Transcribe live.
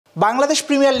Bangladesh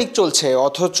premier league চলছে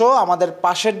অথচ আমাদের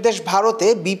পাশের দেশ ভারতে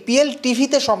বিপিএল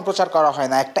টিভিতে সম্প্রচার করা হয়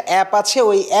না। একটা অ্যাপ আছে,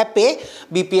 ওই অ্যাপে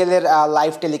বিপিএল এর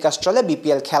লাইভ টেলিকাস্ট চলে,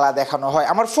 বিপিএল খেলা দেখানো হয়।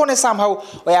 আমার ফোনে সামহাউ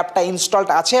ওই অ্যাপটা ইনস্টলড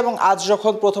আছে এবং আজ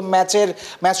যখন প্রথম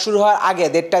ম্যাচ শুরু হওয়ার আগে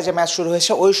 1:30টায় যে ম্যাচ শুরু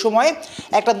হয়েছে ওই সময়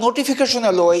একটা নোটিফিকেশন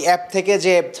এলো ওই অ্যাপ থেকে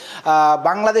যে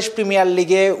বাংলাদেশ প্রিমিয়ার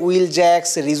লিগে will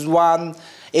Jacks, Rizwan,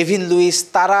 Evin Lewis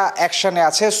তারা অ্যাকশনে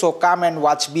আছে, so come and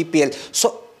watch BPL. So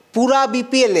পুরা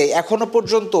বিপিএলে এখনও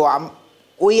পর্যন্ত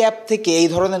ওই অ্যাপ থেকে এই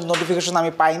ধরনের নোটিফিকেশন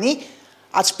আমি পাইনি।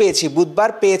 আজ পেয়েছি,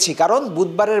 বুধবার পেয়েছি, কারণ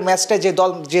বুধবারের ম্যাচটায়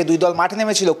যে দুই দল মাঠে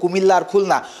নেমেছিল, কুমিল্লা আর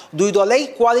খুলনা, দুই দলেই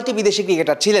কোয়ালিটি বিদেশি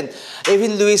ক্রিকেটার ছিলেন।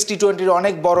 এভিন লুইস টি-20-র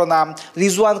অনেক বড় নাম,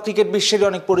 রিজওয়ান ক্রিকেট বিশ্বের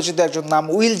অনেক পরিচিত একজন নাম,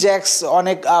 উইল জ্যাক্স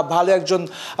অনেক ভালো একজন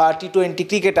টি-20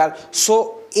 ক্রিকেটার। সো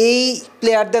এই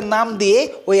প্লেয়ারদের নাম দিয়ে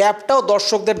ওই অ্যাপটাও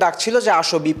দর্শকদের ডাকছিল যে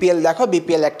আসো বিপিএল দেখো,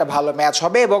 বিপিএল একটা ভালো ম্যাচ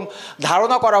হবে। এবং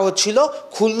ধারণা করা হচ্ছিল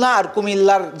খুলনা আর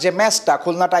কুমিল্লার যে ম্যাচটা,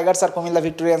 খুলনা টাইগার্স আর কুমিল্লা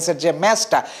ভিক্টোরিয়ান্সের যে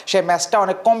ম্যাচটা, সেই ম্যাচটা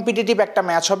অনেক কম্পিটিটিভ একটা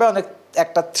ম্যাচ হবে, অনেক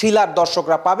একটা থ্রিলার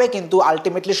দর্শকরা পাবে। কিন্তু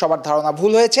আলটিমেটলি সবার ধারণা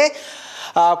ভুল হয়েছে।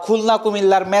 খুলনা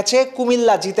কুমিল্লার ম্যাচে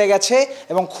কুমিল্লা জিতে গেছে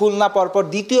এবং খুলনা পরপর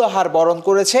দ্বিতীয় হার বরণ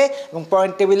করেছে এবং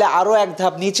পয়েন্ট টেবিলে আরও এক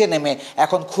ধাপ নিচে নেমে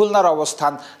এখন খুলনার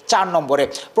অবস্থান 4 নম্বরে।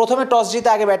 প্রথমে টস জিতে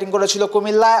আগে ব্যাটিং করেছিল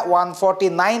কুমিল্লা,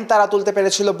 149 তারা তুলতে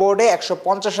পেরেছিল বোর্ডে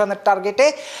 150 রানের টার্গেটে।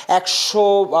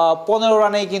 115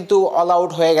 রানেই কিন্তু অল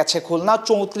আউট হয়ে গেছে খুলনা,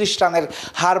 34 রানের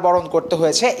হার বরণ করতে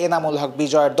হয়েছে এনামুল হক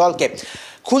বিজয়ের দলকে।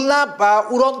 খুলনা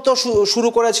উড়ন্ত শুরু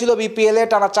করেছিল বিপিএলে,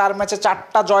 টানা 4 ম্যাচে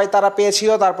 4টা জয় তারা পেয়েছিল।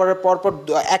 তারপরে পরপর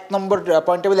 1 নম্বর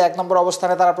পয়েন্ট টেবিলে 1 নম্বর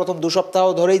অবস্থানে তারা প্রথম 2 সপ্তাহ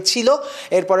ধরেই ছিল।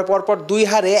 এরপরে পরপর 2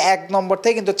 হারে 1 নম্বর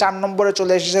থেকে কিন্তু 4 নম্বরে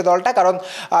চলে এসেছে দলটা, কারণ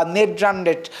নেট রান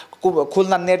রেট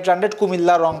খুলনার নেট রান রেট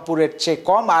কুমিল্লা রংপুরের চেয়ে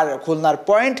কম, আর খুলনার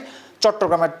পয়েন্ট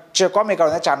চট্টগ্রামের চেয়ে কম, এই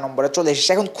কারণে 4 নম্বরে চলে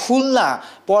এসেছে। এখন খুলনা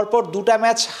পরপর 2টা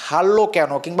ম্যাচ হারলো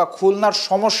কেন, কিংবা খুলনার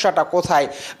সমস্যাটা কোথায়,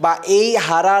 বা এই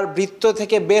হারার বৃত্ত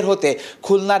থেকে বের হতে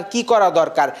খুলনার কি করা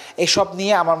দরকার, এসব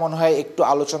নিয়ে আমার মনে হয় একটু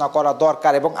আলোচনা করা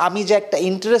দরকার। এবং আমি যে একটা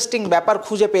ইন্টারেস্টিং ব্যাপার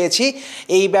খুঁজে পেয়েছি,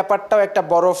 এই ব্যাপারটাও একটা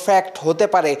বড় ফ্যাক্ট হতে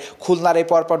পারে খুলনার এই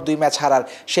পরপর 2 ম্যাচ হারার।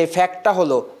 সেই ফ্যাক্টটা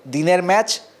হলো দিনের ম্যাচ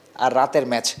আর রাতের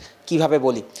ম্যাচ। কিভাবে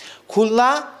বলি, খুলনা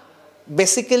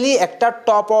বেসিক্যালি একটা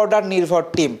টপ অর্ডার নির্ভর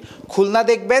টিম। খুলনা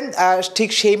দেখবেন ঠিক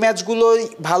সেই ম্যাচগুলোই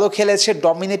ভালো খেলেছে,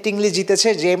 ডমিনেটিংলি জিতেছে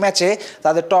যে ম্যাচে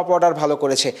তাদের টপ অর্ডার ভালো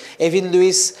করেছে।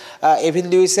 এভিন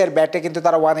লুইসের ব্যাটে কিন্তু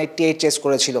তারা 188 চেস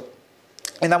করেছিল।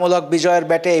 এনামুল হক বিজয়ের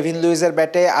ব্যাটে, এভিন লুইসের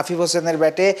ব্যাটে, আফিফ হোসেনের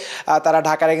ব্যাটে তারা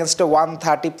ঢাকার এগেনস্টে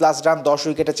 130+ রান 10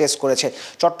 উইকেটে চেস করেছে।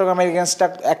 চট্টগ্রামের এগেনস্টটা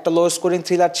একটা লো স্কোরিং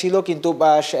থ্রিলার ছিল, কিন্তু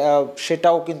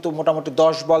সেটাও কিন্তু মোটামুটি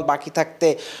 10 বল বাকি থাকতে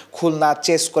খুলনা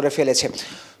চেস করে ফেলেছে।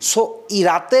 সো এই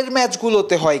রাতের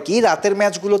ম্যাচগুলোতে হয় কি, রাতের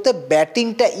ম্যাচগুলোতে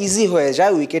ব্যাটিংটা ইজি হয়ে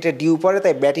যায়, উইকেটে ডিউ পড়ে,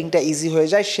 তাই ব্যাটিংটা ইজি হয়ে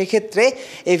যায়। সেক্ষেত্রে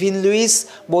এভিন লুইস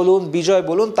বলুন, বিজয়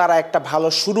বলুন, তারা একটা ভালো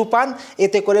শুরু পান,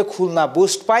 এতে করে খুলনা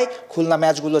বুস্ট পায়, খুলনা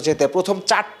ম্যাচগুলো জেতে। প্রথম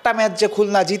 4টা ম্যাচ যে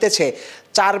খুলনা জিতেছে,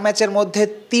 4 ম্যাচের মধ্যে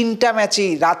 3টা ম্যাচই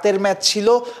রাতের ম্যাচ ছিল,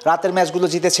 রাতের ম্যাচগুলো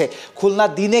জিতেছে। খুলনা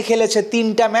দিনে খেলেছে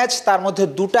 3টা ম্যাচ, তার মধ্যে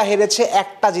 2টা হেরেছে,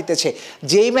 1টা জিতেছে।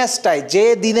 যে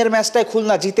দিনের ম্যাচটায়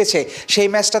খুলনা জিতেছে সেই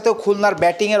ম্যাচটাতেও খুলনার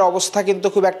ব্যাটিংয়ের অবস্থা কিন্তু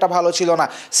খুব একটা ভালো ছিল না।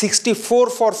 64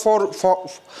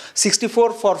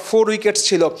 ফর 4 উইকেটস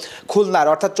ছিল খুলনার,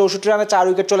 অর্থাৎ 64 রানে 4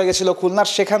 উইকেট চলে গেছিল খুলনার।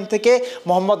 সেখান থেকে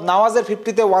মোহাম্মদ নওয়াজের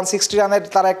 50-তে 160 রানের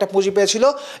তারা একটা পুঁজি পেয়েছিল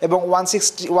এবং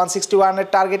 161-এর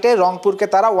টার্গেটে রংপুরকে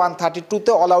তারা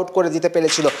 132-তে অল আউট করে দিতে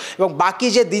পেরেছিল। এবং বাকি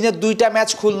যে দিনের 2টা ম্যাচ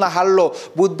খুলনা হারলো,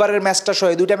 বুধবারের ম্যাচটা সহ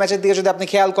 2টা ম্যাচের দিকে যদি আপনি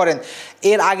খেয়াল করেন,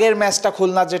 এর আগের ম্যাচটা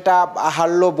খুলনা যেটা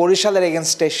হারলো বরিশালের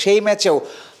এগেনস্টে, সেই ম্যাচেও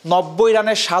 90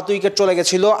 রানের 7 উইকেট চলে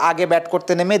গেছিলো আগে ব্যাট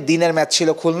করতে নেমে। দিনের ম্যাচ ছিল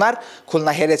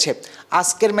খুলনা হেরেছে।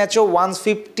 আজকের ম্যাচেও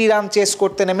 150 রান চেস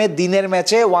করতে নেমে দিনের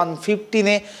ম্যাচে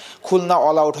 115-এ খুলনা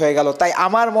অল আউট হয়ে গেল। তাই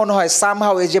আমার মনে হয়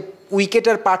সামহাউ এই যে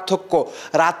উইকেটের পার্থক্য,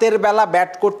 রাতের বেলা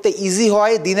ব্যাট করতে ইজি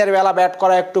হয়, দিনের বেলা ব্যাট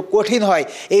করা একটু কঠিন হয়,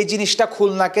 এই জিনিসটা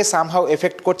খুলনাকে সামহাউ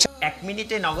এফেক্ট করছে। 1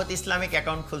 মিনিটে নগদ ইসলামিক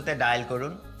অ্যাকাউন্ট খুলতে ডায়াল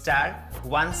করুন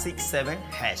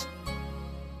 *167#।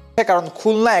 কারণ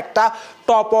খুলনা একটা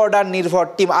টপ অর্ডার নির্ভর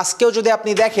টিম। আজকেও যদি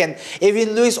আপনি দেখেন, এভিন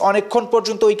লুইস অনেকক্ষণ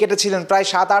পর্যন্ত উইকেটে ছিলেন, প্রায়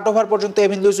 7-8 ওভার পর্যন্ত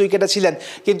এভিন লুইস উইকেটে ছিলেন,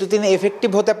 কিন্তু তিনি এফেক্টিভ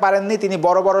হতে পারেননি, তিনি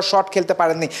বড় বড় শট খেলতে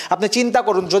পারেননি। আপনি চিন্তা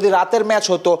করুন, যদি রাতের ম্যাচ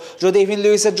হতো, যদি এভিন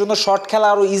লুইসের জন্য শট খেলা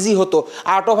আরও ইজি হতো,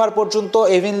 8 ওভার পর্যন্ত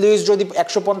এভিন লুইস যদি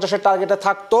 150-এর টার্গেটে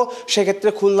থাকতো, সেক্ষেত্রে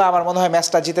খুলনা আমার মনে হয়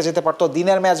ম্যাচটা জিতে যেতে পারতো।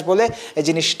 দিনের ম্যাচ বলে এই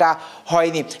জিনিসটা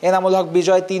হয়নি। এনামুল হক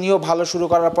বিজয় তিনিও ভালো শুরু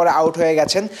করার পরে আউট হয়ে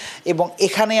গেছেন। এবং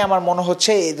এখানেই আমার মনে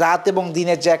হচ্ছে রাত এবং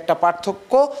দিনের যে একটা পার্থক্য,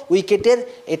 পার্থক্য উইকেটের,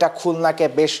 এটা খুলনাকে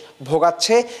বেশ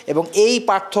ভোগাচ্ছে। এবং এই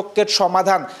পার্থক্যের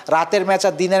সমাধান রাতের ম্যাচ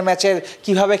আর দিনের ম্যাচের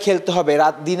কিভাবে খেলতে হবে,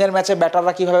 দিনের ম্যাচে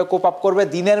ব্যাটাররা কিভাবে কোপ আপ করবে,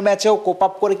 দিনের ম্যাচেও কোপ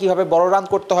আপ করে কিভাবে বড় রান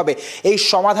করতে হবে, এই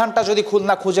সমাধানটা যদি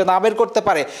খুলনা খুঁজে না বের করতে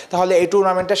পারে তাহলে এই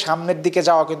টুর্নামেন্টের সামনের দিকে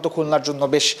যাওয়া কিন্তু খুলনার জন্য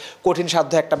বেশ কঠিন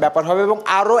সাধ্য একটা ব্যাপার হবে। এবং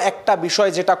আরও একটা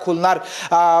বিষয় যেটা খুলনার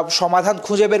সমাধান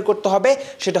খুঁজে বের করতে হবে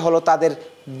সেটা হলো তাদের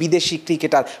বিদেশি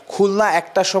ক্রিকেটার। খুলনা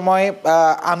একটা সময়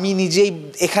আমি নিজেই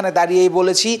এখানে দাঁড়িয়েই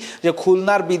বলেছি যে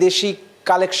খুলনার বিদেশি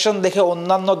কালেকশন দেখে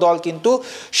অন্যান্য দল কিন্তু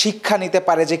শিক্ষা নিতে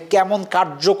পারে যে কেমন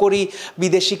কার্যকরী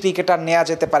বিদেশি ক্রিকেটার নেওয়া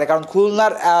যেতে পারে। কারণ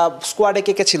খুলনার স্কোয়াডে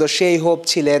কে কে ছিল, সেই হোপ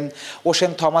ছিলেন,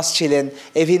 ওশেন থমাস ছিলেন,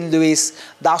 এভিন লুইস,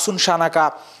 দাসুন সানাকা,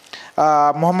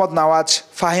 মোহাম্মদ নওয়াজ,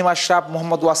 ফাহিম আশরাফ,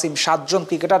 মোহাম্মদ ওয়াসিম, 7 জন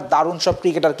ক্রিকেটার, দারুণ সব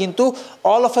ক্রিকেটার। কিন্তু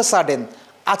অল অফ এ সাডেন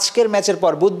আজকের ম্যাচের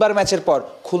পর, বুধবার ম্যাচের পর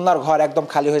খুলনার ঘর একদম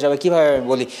খালি হয়ে যাবে। কীভাবে আমি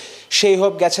বলি, সেই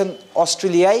হোপ গেছেন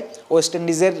অস্ট্রেলিয়ায়, ওয়েস্ট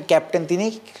ইন্ডিজের ক্যাপ্টেন তিনি,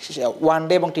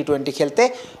 ওয়ানডে এবং টি20 খেলতে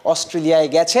অস্ট্রেলিয়ায়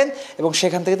গেছেন এবং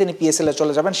সেখান থেকে তিনি পিএসএলে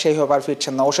চলে যাবেন। সেই হোপ আর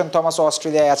ফিরছেন না। ওশেন থমাসও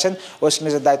অস্ট্রেলিয়ায় আছেন ওয়েস্ট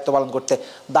ইন্ডিজের দায়িত্ব পালন করতে।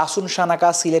 দাসুন সানাকা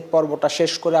সিলেট পর্বটা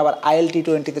শেষ করে আবার আইএল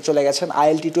টি20তে চলে গেছেন।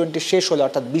 আইএল টি20 শেষ হলে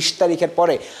অর্থাৎ 20 তারিখের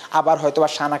পরে আবার হয়তোবা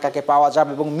সানাকাকে পাওয়া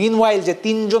যাবে। এবং মিনওয়াইল যে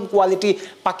 3 জন কোয়ালিটি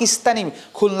পাকিস্তানি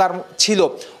খুলনার ছিল,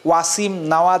 ওয়াসিম,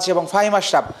 নওয়াজ এবং ফাহিম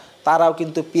আশরাফ, তারাও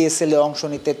কিন্তু পিএসএলে অংশ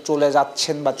নিতে চলে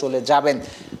যাচ্ছেন বা চলে যাবেন।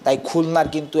 তাই খুলনার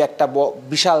কিন্তু একটা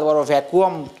বিশাল বড়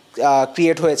ভ্যাকুয়াম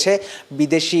ক্রিয়েট হয়েছে।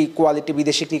 বিদেশি কোয়ালিটি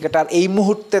বিদেশি ক্রিকেটার এই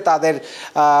মুহূর্তে তাদের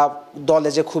দলে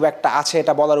যে খুব একটা আছে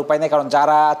এটা বলার উপায় নেই, কারণ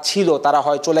যারা ছিল তারা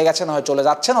হয় চলে গেছেন, হয় চলে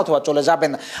যাচ্ছেন, অথবা চলে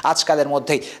যাবেন আজকালের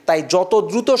মধ্যেই। তাই যত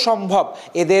দ্রুত সম্ভব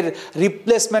এদের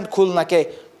রিপ্লেসমেন্ট খুলনাকে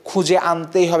খুঁজে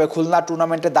আনতেই হবে। খুলনা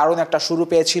টুর্নামেন্টে দারুণ একটা শুরু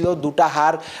পেয়েছিল, 2টা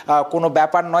হার কোনো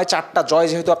ব্যাপার নয়, 4টা জয়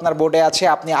যেহেতু আপনার বোর্ডে আছে,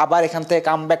 আপনি আবার এখান থেকে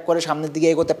কামব্যাক করে সামনের দিকে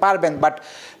এগোতে পারবেন। বাট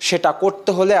সেটা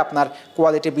করতে হলে আপনার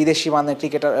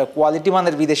কোয়ালিটি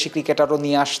মানের বিদেশি ক্রিকেটারও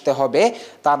নিয়ে আসতে হবে।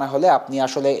 তা না হলে আপনি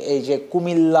আসলে এই যে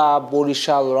কুমিল্লা,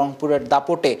 বরিশাল, রংপুরের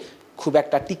দাপটে খুব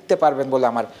একটা টিকতে পারবেন বলে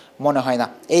আমার মনে হয় না।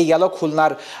 এই গেল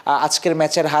খুলনার আজকের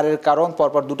ম্যাচের হারের কারণ,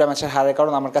 পরপর 2টা ম্যাচের হারের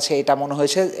কারণ। আমার কাছে এটা মনে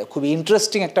হয়েছে খুবই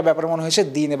ইন্টারেস্টিং একটা ব্যাপার মনে হয়েছে,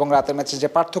 দিন এবং রাতের ম্যাচের যে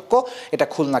পার্থক্য এটা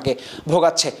খুলনাকে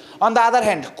ভোগাচ্ছে। On the other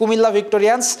hand Comilla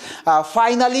Victorians,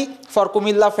 finally for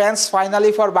Comilla fans,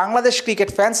 finally for Bangladesh cricket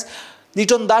fans,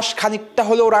 Liton Das খানিকটা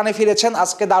হলেও রানে ফিরেছেন।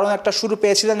 আজকে দারুণ একটা শুরু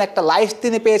পেয়েছিলেন, একটা লাইফ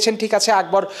তিনি পেয়েছেন, ঠিক আছে।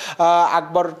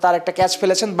 আকবর তার একটা ক্যাচ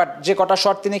ফেলেছেন, বাট যে কটা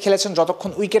শট তিনি খেলেছেন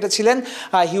যতক্ষণ উইকেটে ছিলেন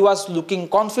হি ওয়াজ লুকিং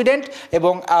কনফিডেন্ট।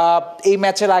 এবং এই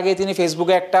ম্যাচের আগে তিনি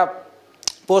ফেসবুকে একটা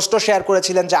পোস্টও শেয়ার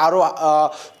করেছিলেন যে আরও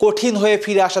কঠিন হয়ে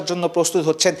ফিরে আসার জন্য প্রস্তুত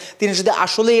হচ্ছেন। তিনি যদি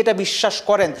আসলেই এটা বিশ্বাস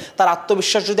করেন, তার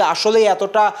আত্মবিশ্বাস যদি আসলেই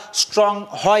এতটা স্ট্রং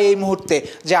হয় এই মুহূর্তে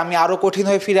যে আমি আরও কঠিন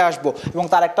হয়ে ফিরে আসব, এবং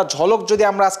তার একটা ঝলক যদি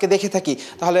আমরা আজকে দেখে থাকি,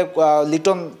 তাহলে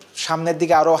লিটন সামনের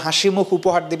দিকে আরও হাসি মুখ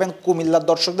উপহার দিবেন কুমিল্লার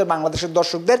দর্শকদের, বাংলাদেশের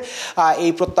দর্শকদের।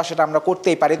 এই প্রত্যাশাটা আমরা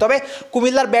করতেই পারি। তবে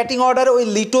কুমিল্লার ব্যাটিং অর্ডারে ওই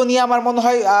লিটনই আমার মনে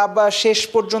হয় শেষ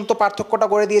পর্যন্ত পার্থক্যটা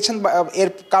করে দিয়েছেন। এর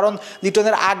কারণ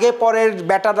লিটনের আগে পরের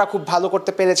ব্যাটাররা খুব ভালো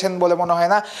করতে পেরেছেন বলে মনে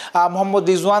হয় না। মোহাম্মদ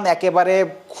রিজওয়ান একেবারে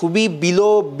খুবই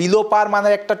বিলো পার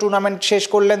মানের একটা টুর্নামেন্ট শেষ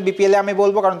করলেন বিপিএলে আমি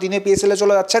বলবো, কারণ তিনি পিএসএলে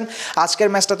চলে যাচ্ছেন। আজকের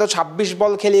ম্যাচটাতেও 26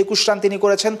 বল খেলে 21 রান তিনি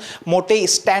করেছেন, মোটেই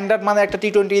স্ট্যান্ডার্ড মানের একটা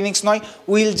টি20 ইনিংস নয়।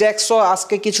 উইল জ্যাকসও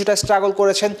আজকে কিছুটা স্ট্রাগল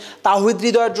করেছেন। তাওহিদ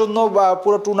হৃদয়ের জন্য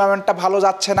পুরো টুর্নামেন্টটা ভালো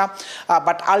যাচ্ছে না।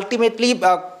 বাট আলটিমেটলি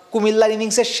কুমিল্লার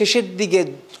ইনিংসের শেষের দিকে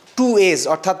 2 এজ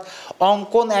অর্থাৎ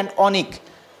অঙ্কন অ্যান্ড অনিক,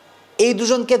 এই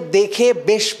দুজনকে দেখে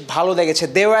বেশ ভালো লেগেছে।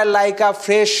 They were like a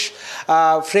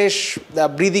fresh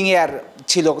breathing air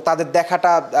ছিল, তাদের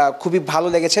দেখাটা খুবই ভালো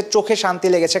লেগেছে, চোখে শান্তি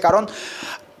লেগেছে। কারণ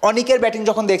অনিকের ব্যাটিং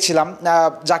যখন দেখছিলাম,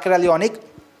 জাকের আলী অনিক,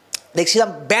 দেখছিলাম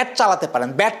ব্যাট চালাতে পারেন,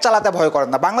 ব্যাট চালাতে ভয় করেন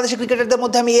না। বাংলাদেশের ক্রিকেটারদের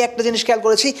মধ্যে আমি এই একটা জিনিস খেয়াল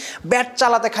করেছি, ব্যাট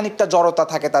চালাতে খানিকটা জড়তা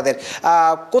থাকে তাদের,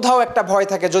 কোথাও একটা ভয়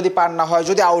থাকে যদি পার না হয়,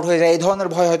 যদি আউট হয়ে যায়, এই ধরনের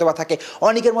ভয় হয়তো বা থাকে।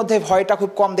 অনেকের মধ্যে ভয়টা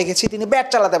খুব কম দেখেছি, তিনি ব্যাট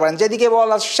চালাতে পারেন, যেদিকে বল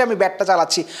আসছে আমি ব্যাটটা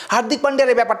চালাচ্ছি। হার্দিক পান্ডিয়ার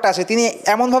এই ব্যাপারটা আছে, তিনি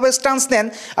এমনভাবে স্টান্স নেন,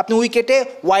 আপনি উইকেটে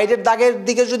ওয়াইডের দাগের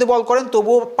দিকে যদি বল করেন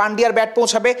তবুও পান্ডিয়ার ব্যাট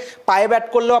পৌঁছাবে, পায়ে ব্যাট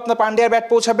করলেও আপনার পান্ডিয়ার ব্যাট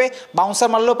পৌঁছাবে, বাউন্সার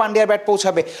মারলেও পান্ডিয়ার ব্যাট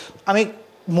পৌঁছাবে। আমি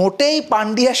মোটেই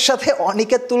পান্ডিয়ার সাথে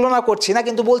অনেকের তুলনা করছি না,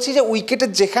 কিন্তু বলছি যে উইকেটে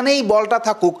যেখানেই বলটা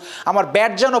থাকুক আমার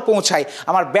ব্যাট যেন পৌঁছায়,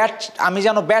 আমি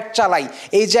যেন ব্যাট চালাই,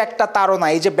 এই যে একটা তাড়না,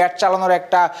 এই যে ব্যাট চালানোর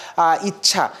একটা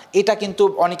ইচ্ছা, এটা কিন্তু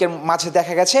অনেকের মাঝে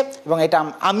দেখা গেছে। এবং এটা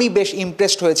আমি বেশ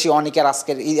ইমপ্রেসড হয়েছি অনেকের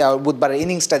আজকের বুধবারের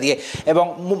ইনিংসটা দিয়ে। এবং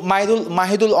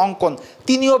মাহিদুল অঙ্কন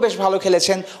তিনিও বেশ ভালো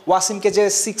খেলেছেন। ওয়াসিমকে যে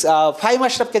ফাহিম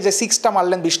আশরাফকে যে 6টা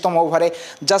মারলেন 20তম ওভারে,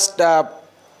 জাস্ট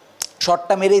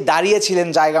শটটা মেরেই দাঁড়িয়েছিলেন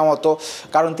জায়গা মতো,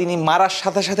 কারণ তিনি মারার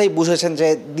সাথে সাথেই বুঝেছেন যে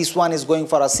this one is going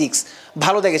for a 6।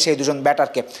 ভালো দেখেছে এই দুজন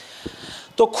ব্যাটারকে।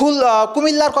 তো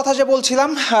কুমিল্লার কথা যে বলছিলাম,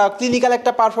 ক্লিনিক্যাল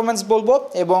একটা পারফরমেন্স বলবো,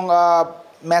 এবং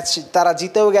ম্যাচ তারা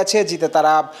জিতেও গেছে, জিতে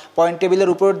তারা পয়েন্ট টেবিলের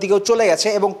উপরের দিকেও চলে গেছে।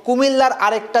 এবং কুমিল্লার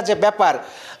আরেকটা যে ব্যাপার,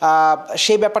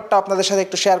 সেই ব্যাপারটা আপনাদের সাথে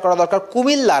একটু শেয়ার করা দরকার।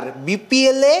 কুমিল্লার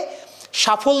বিপিএলে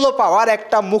সাফল্য পাওয়ার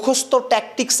একটা মুখস্থ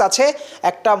ট্যাকটিক্স আছে,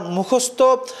 একটা মুখস্থ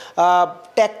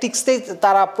ট্যাকটিক্সতেই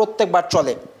তারা প্রত্যেকবার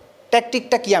চলে।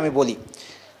 ট্যাকটিকটা কি আমি বলি,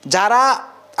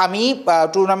 আমি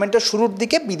টুর্নামেন্টের শুরুর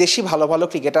দিকে বিদেশি ভালো ভালো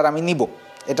ক্রিকেটার আমি নিব,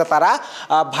 এটা তারা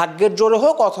ভাগ্যের জোরে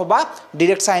হোক অথবা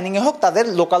ডিরেক্ট সাইনিংয়ে হোক, তাদের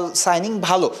লোকাল সাইনিং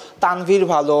ভালো, তানভীর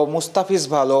ভালো, মুস্তাফিজ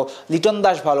ভালো, লিটন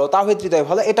দাস ভালো, তাওহিদ হৃদয়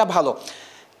ভালো, এটা ভালো।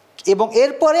 এবং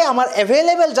এরপরে আমার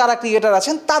অ্যাভেলেবেল যারা ক্রিকেটার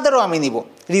আছেন তাদেরও আমি নিব।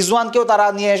 রিজওয়ানকেও তারা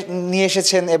নিয়ে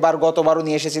এসেছেন, এবার গতবারও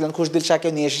নিয়ে এসেছিলেন, খুশদিল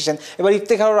শাহকেও নিয়ে এসেছেন, এবার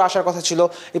ইফতেখারও আসার কথা ছিল,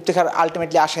 ইফতেখার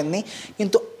আলটিমেটলি আসেননি।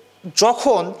 কিন্তু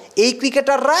যখন এই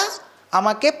ক্রিকেটাররা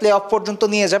আমাকে প্লে অফ পর্যন্ত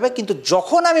নিয়ে যাবে, কিন্তু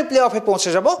যখন আমি প্লে অফে পৌঁছে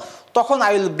যাব তখন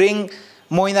I will bring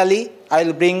Moin Ali, I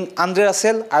will bring Andre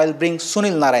Russell, I will bring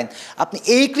Sunil Narayan. আপনি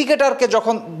এই ক্রিকেটারকে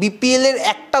যখন বিপিএলের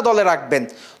একটা দলে রাখবেন,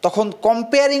 তখন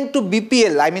comparing two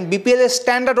BPL, I mean বিপিএলের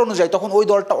স্ট্যান্ডার্ড অনুযায়ী তখন ওই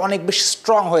দলটা অনেক বেশি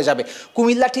স্ট্রং হয়ে যাবে।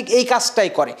 কুমিল্লা ঠিক এই কাজটাই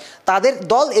করে, তাদের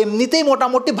দল এমনিতেই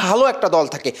মোটামুটি ভালো একটা দল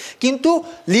থাকে, কিন্তু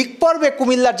লিগ পর্বে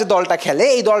কুমিল্লার যে দলটা খেলে,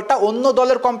 এই দলটা অন্য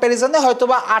দলের কম্প্যারিজনে হয়তো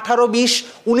বা 18-20,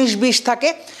 19-20 থাকে।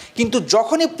 কিন্তু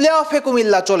যখনই প্লে অফে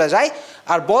কুমিল্লা চলে যায়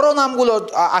আর বড় নামগুলো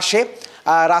আসে,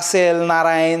 রাসেল,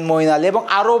 নারায়ণ, মঈন আলী এবং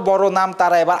আরও বড় নাম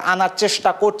তারা এবার আনার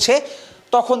চেষ্টা করছে,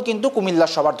 তখন কিন্তু কুমিল্লা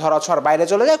সবার ধরাছোঁয়ার বাইরে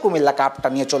চলে যায়, কুমিল্লা কাপটা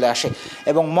নিয়ে চলে আসে।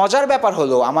 এবং মজার ব্যাপার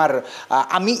হলো,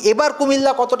 আমি এবার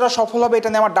কুমিল্লা কতটা সফল হবে এটা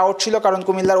নিয়ে আমার ডাউট ছিল, কারণ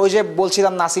কুমিল্লার ওই যে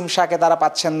বলছিলাম নাসিম শাহকে তারা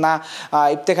পাচ্ছেন না,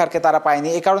 ইফতেখারকে তারা পায়নি,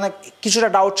 এই কারণে কিছুটা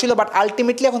ডাউট ছিল। বাট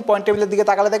আলটিমেটলি এখন পয়েন্ট টেবিলের দিকে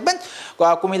তাকালে দেখবেন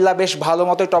কুমিল্লা বেশ ভালো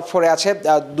মতোই টপ 4-এ আছে,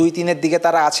 2-3-এর দিকে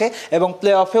তারা আছে, এবং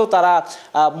প্লে অফেও তারা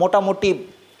মোটামুটি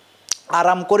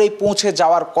আরাম করেই পৌঁছে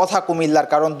যাওয়ার কথা কুমিল্লার,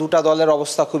 কারণ দুটা দলের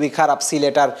অবস্থা খুবই খারাপ,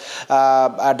 সিলেট আর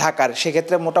ঢাকার।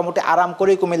 সেক্ষেত্রে মোটামুটি আরাম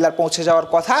করেই কুমিল্লার পৌঁছে যাওয়ার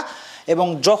কথা। এবং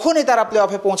যখনই তারা প্লে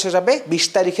অফে পৌঁছে যাবে 20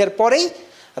 তারিখের পরেই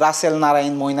রাসেল,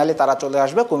 নারায়ণ, মঈন আলী তারা চলে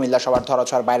আসবে, কুমিল্লা সবার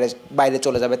ধরাছোঁয়ার বাইরে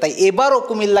চলে যাবে। তাই এবারও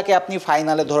কুমিল্লাকে আপনি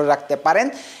ফাইনালে ধরে রাখতে পারেন,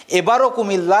 এবারও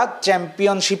কুমিল্লা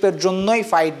চ্যাম্পিয়নশিপের জন্যই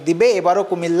ফাইট দিবে, এবারও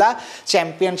কুমিল্লা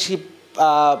চ্যাম্পিয়নশিপ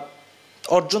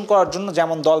অর্জন করার জন্য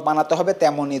যেমন দল বানাতে হবে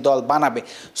তেমনই দল বানাবে।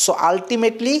 সো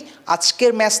আলটিমেটলি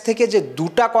আজকের ম্যাচ থেকে যে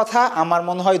দুটা কথা আমার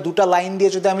মনে হয়, দুটা লাইন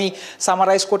দিয়ে যদি আমি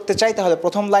সামারাইজ করতে চাই, তাহলে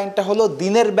প্রথম লাইনটা হলো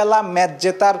দিনের বেলা ম্যাচ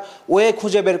জেতার ওয়ে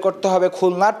খুঁজে বের করতে হবে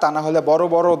খুলনার, তা না হলে বড়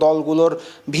বড় দলগুলোর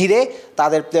ভিড়ে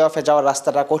তাদের প্লে অফে যাওয়ার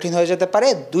রাস্তাটা কঠিন হয়ে যেতে পারে।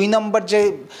 2 নম্বর যে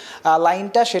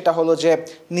লাইনটা সেটা হলো যে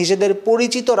নিজেদের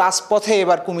পরিচিত রাজপথে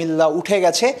এবার কুমিল্লা উঠে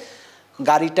গেছে।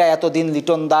 গাড়িটা এতদিন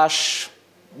লিটন দাস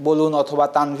বলুন অথবা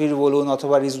তানভীর বলুন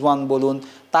অথবা রিজওয়ান বলুন,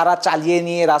 তারা চালিয়ে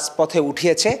নিয়ে রাজপথে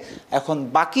উঠিয়েছে। এখন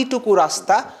বাকিটুকু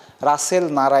রাস্তা রাসেল,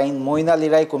 নারায়ণ, মঈন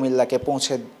আলীরাই কুমিল্লাকে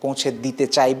পৌঁছে দিতে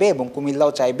চাইবে, এবং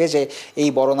কুমিল্লাও চাইবে যে এই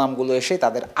বড় নামগুলো এসে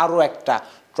তাদের আরও একটা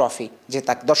ট্রফি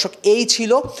জেতাক। দর্শক, এই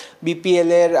ছিল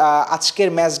বিপিএলের আজকের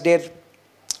ম্যাচ ডের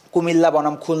কুমিল্লা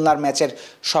বনাম খুলনার ম্যাচের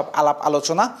সব আলাপ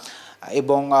আলোচনা,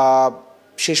 এবং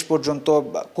শেষ পর্যন্ত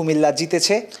কুমিল্লা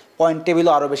জিতেছে। পয়েন্ট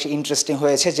টেবিলও আরও বেশি ইন্টারেস্টিং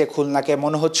হয়েছে, যে খুলনাকে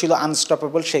মনে হচ্ছিল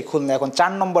আনস্টপেবল, সেই খুলনা এখন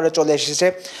 4 নম্বরে চলে এসেছে।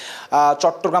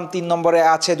 চট্টগ্রাম 3 নম্বরে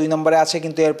আছে, 2 নম্বরে আছে,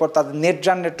 কিন্তু এরপর তাদের নেট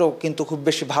রান রেটও কিন্তু খুব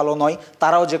বেশি ভালো নয়,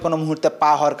 তারাও যে কোনো মুহূর্তে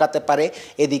পা হরকাতে পারে।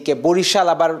 এদিকে বরিশাল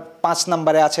আবার 5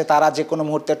 নম্বরে আছে, তারা যে কোনো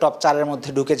মুহূর্তে টপ 4-এর মধ্যে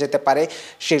ঢুকে যেতে পারে।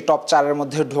 সেই টপ 4-এর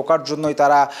মধ্যে ঢোকার জন্যই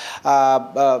তারা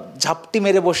ঝাপটি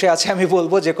মেরে বসে আছে, আমি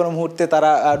বলবো যে কোনো মুহূর্তে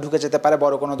তারা ঢুকে যেতে পারে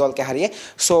বড় কোনো দলকে হারিয়ে।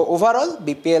 সো ওভারঅল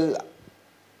বিপিএল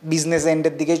বিজনেস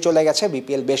এন্ডের দিকেই চলে গেছে,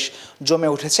 বিপিএল বেশ জমে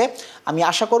উঠেছে। আমি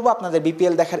আশা করব আপনাদের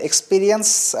বিপিএল দেখার এক্সপিরিয়েন্স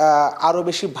আরও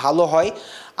বেশি ভালো হয়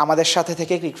আমাদের সাথে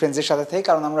থেকে, ক্রিকফ্রেন্সির সাথে থেকে,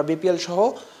 কারণ আমরা বিপিএল সহ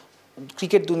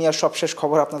ক্রিকেট দুনিয়ার সবশেষ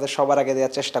খবর আপনাদের সবার আগে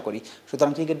দেওয়ার চেষ্টা করি।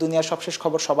 সুতরাং ক্রিকেট দুনিয়ার সবশেষ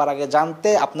খবর সবার আগে জানতে,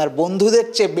 আপনার বন্ধুদের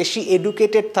চেয়ে বেশি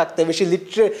এডুকেটেড থাকতে, বেশি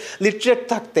লিটারেট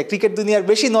থাকতে, ক্রিকেট দুনিয়ার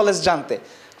বেশি নলেজ জানতে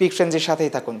ক্রিকফ্রেন্সির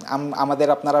সাথেই থাকুন। আমাদের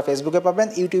আপনারা ফেসবুকে পাবেন,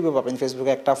 ইউটিউবে পাবেন।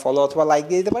 ফেসবুকে একটা ফলো অথবা লাইক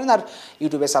দিয়ে দিতে পারেন, আর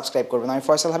ইউটিউবে সাবস্ক্রাইব করবেন। আমি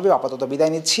ফয়সাল হাবিব আপাতত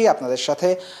বিদায় নিচ্ছি, আপনাদের সাথে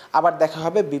আবার দেখা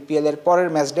হবে বিপিএলের পরের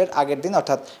ম্যাচ ডের আগের দিন,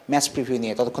 অর্থাৎ ম্যাচ প্রিভিউ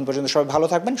নিয়ে। ততক্ষণ পর্যন্ত সবাই ভালো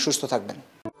থাকবেন, সুস্থ থাকবেন।